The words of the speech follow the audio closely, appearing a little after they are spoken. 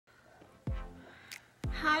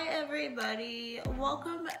Hi everybody,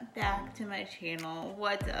 welcome back to my channel.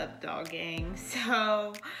 What's up, dog gang?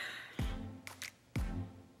 So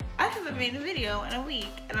I haven't made a video in a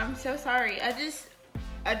week and I'm so sorry. I just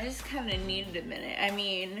kind of needed a minute. I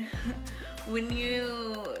mean, when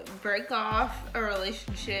you break off a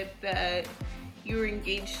relationship that you were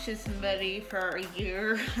engaged to somebody for a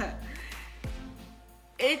year,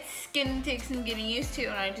 it's gonna take some getting used to,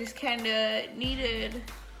 and I just kind of needed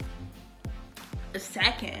a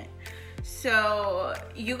second. So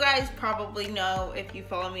you guys probably know if you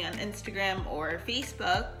follow me on Instagram or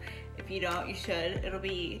Facebook. If you don't, you should. It'll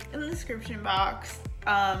be in the description box.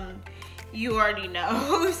 You already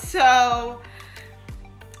know. So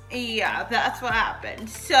yeah, that's what happened.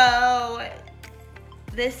 So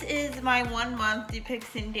this is my 1 month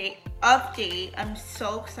Dupixent date update. I'm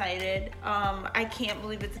so excited. I can't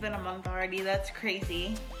believe it's been a month already. That's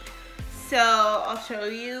crazy. So I'll show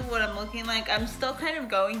you what I'm looking like. I'm still kind of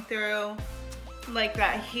going through like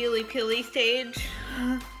that healy-peely stage.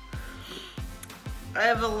 I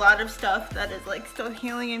have a lot of stuff that is like still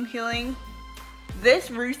healing and peeling. This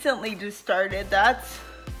recently just started. That's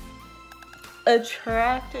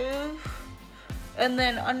attractive. And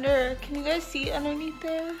then under, can you guys see underneath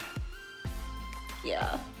there?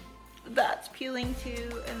 Yeah, that's peeling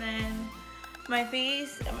too. And then my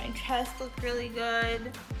face and my chest look really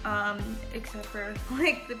good, except for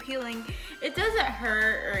like the peeling. It doesn't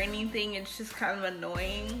hurt or anything, it's just kind of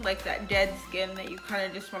annoying, like that dead skin that you kind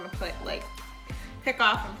of just want to pick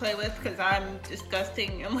off and play with, because I'm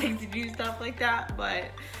disgusting and like to do stuff like that. But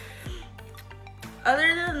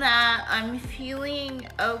other than that, I'm feeling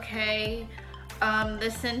okay. The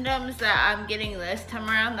symptoms that I'm getting this time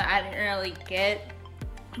around that I didn't really get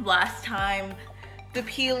last time: the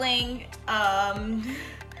peeling,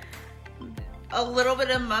 a little bit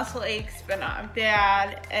of muscle aches, but not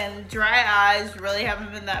bad, and dry eyes really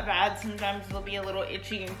haven't been that bad. Sometimes they'll be a little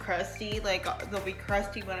itchy and crusty, like they'll be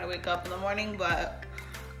crusty when I wake up in the morning, but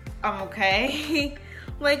I'm okay.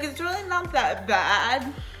 Like, it's really not that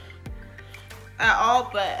bad at all,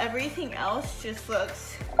 but everything else just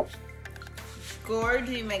looks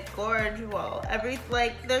gorgy, well,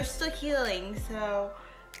 they're still healing, so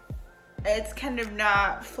it's kind of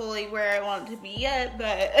not fully where I want it to be yet,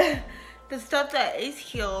 but the stuff that is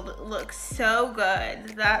healed looks so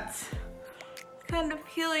good. That's kind of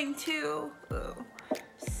healing too. Ooh.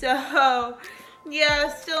 So yeah,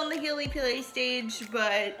 still in the healy-peely stage,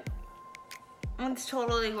 but it's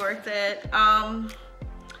totally worth it. I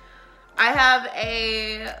have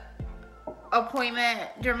a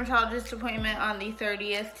dermatologist appointment on the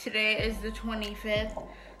 30th. Today is the 25th.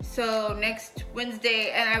 So next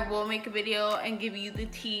Wednesday, and I will make a video and give you the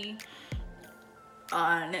tea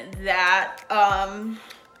on that.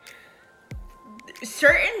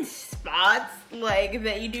 Certain spots like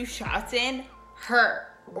that you do shots in hurt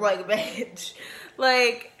like a bitch.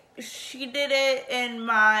 Like, she did it in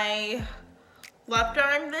my left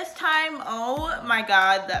arm this time. Oh my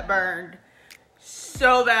god, that burned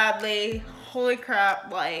so badly. Holy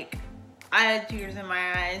crap, like I had tears in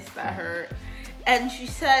my eyes. That hurt. And she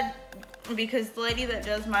said, because the lady that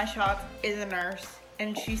does my shots is a nurse,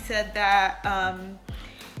 and she said that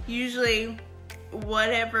usually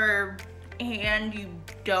whatever hand you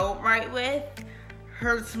don't write with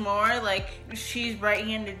hurts more. Like, she's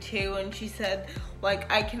right-handed too, and she said,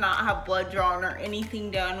 like, I cannot have blood drawn or anything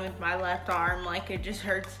done with my left arm. Like, it just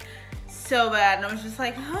hurts so bad. And I was just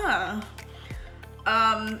like, huh.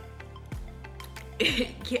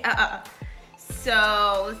 Yeah.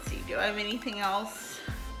 So let's see, do I have anything else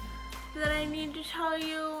that I need to tell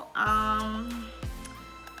you?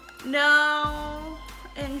 No.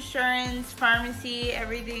 Insurance, pharmacy,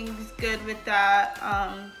 everything's good with that.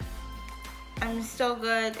 I'm still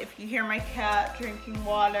good. If you hear my cat drinking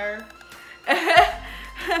water,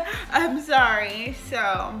 I'm sorry.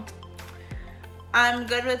 So I'm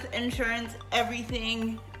good with insurance,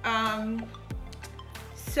 everything.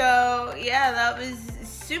 So yeah, that was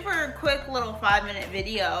super quick little 5-minute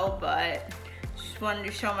video, but just wanted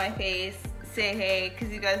to show my face, say hey,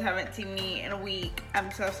 because you guys haven't seen me in a week. I'm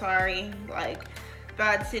so sorry. Like,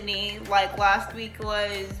 bad Cydney. Like, last week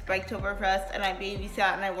was Biketoberfest, and I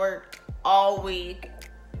babysat and I worked all week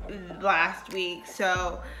last week,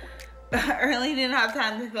 so I really didn't have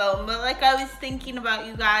time to film. But like, I was thinking about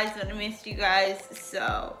you guys and I missed you guys.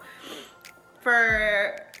 So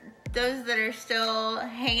for those that are still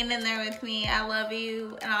hanging in there with me, I love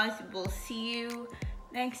you, and I will see you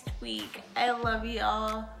next week. I love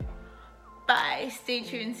y'all. Bye. Stay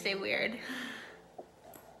true and stay weird.